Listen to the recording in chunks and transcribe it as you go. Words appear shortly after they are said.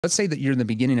Let's say that you're in the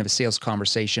beginning of a sales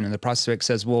conversation and the prospect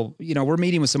says, well, we're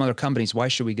meeting with some other companies. Why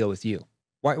should we go with you?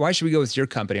 Why should we go with your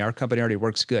company? Our company already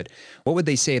works good. What would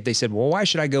they say if they said, well, why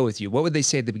should I go with you? What would they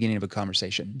say at the beginning of a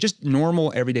conversation? Just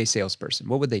normal, everyday salesperson.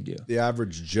 What would they do? The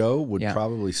average Joe would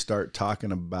probably start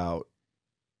talking about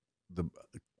the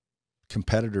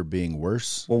competitor being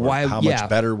worse. Well, why? How much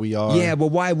better we are. Yeah, well,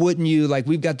 why wouldn't you? Like,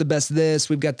 we've got the best this,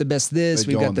 we've got the best this,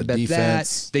 we've got the best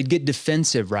that. They'd get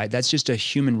defensive, right? That's just a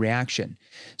human reaction.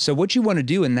 So what you want to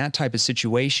do in that type of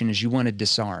situation is you want to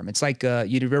disarm. It's like,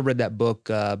 you've ever read that book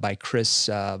by Chris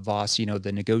Voss,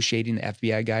 the negotiating, the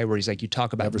FBI guy, where he's like, you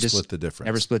talk about never split the difference.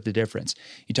 Never split the difference.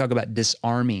 You talk about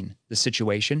disarming the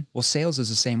situation. Well, sales is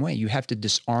the same way. You have to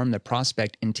disarm the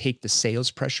prospect and take the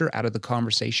sales pressure out of the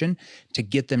conversation to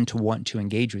get them to want to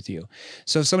engage with you.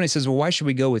 So if somebody says, well, why should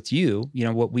we go with you?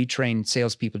 What we train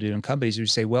salespeople to do in companies, we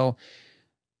say, well,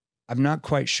 I'm not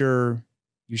quite sure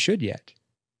you should yet.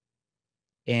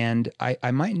 And I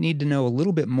might need to know a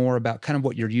little bit more about kind of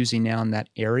what you're using now in that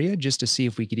area, just to see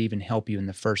if we could even help you in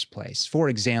the first place. For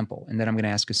example, and then I'm going to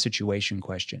ask a situation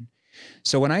question.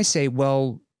 So when I say,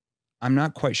 well, I'm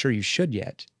not quite sure you should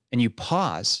yet, and you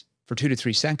pause for 2 to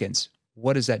 3 seconds,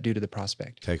 what does that do to the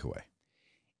prospect? Takeaway.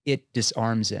 It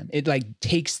disarms them. It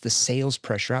takes the sales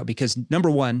pressure out, because number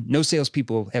one, no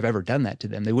salespeople have ever done that to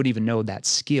them. They wouldn't even know that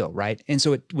skill, right? And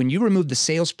so when you remove the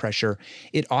sales pressure,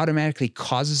 it automatically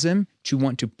causes them to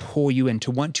want to pull you in,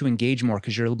 to want to engage more,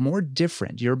 because you're more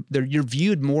different. You're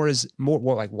viewed more as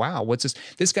like, wow, what's this?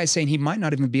 This guy's saying he might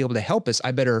not even be able to help us.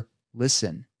 I better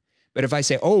listen. But if I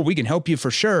say, oh, we can help you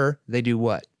for sure, they do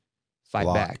what? Fight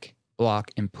back, block,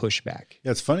 and push back.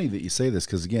 Yeah, it's funny that you say this,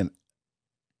 because again,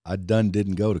 I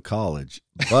didn't go to college,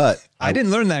 but I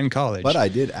didn't learn that in college. But I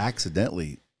did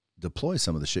accidentally deploy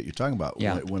some of the shit you're talking about.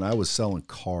 Yeah. When I was selling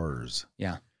cars,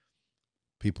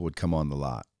 people would come on the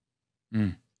lot.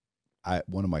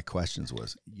 One of my questions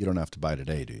was, you don't have to buy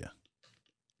today, do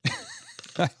you?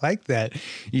 I like that.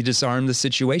 You disarm the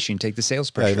situation, take the sales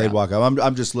pressure. They'd walk up.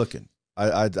 I'm just looking.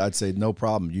 I'd say, no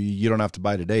problem. You don't have to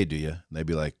buy today, do you? And they'd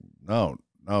be like, no,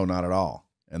 not at all.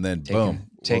 And then boom,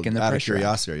 taking the pressure. Out of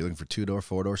curiosity, are you looking for 2-door,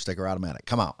 4-door, sticker automatic?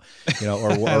 Come out,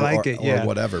 or I like it, or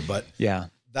whatever. But yeah,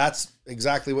 that's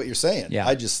exactly what you're saying. Yeah,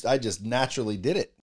 I just naturally did it.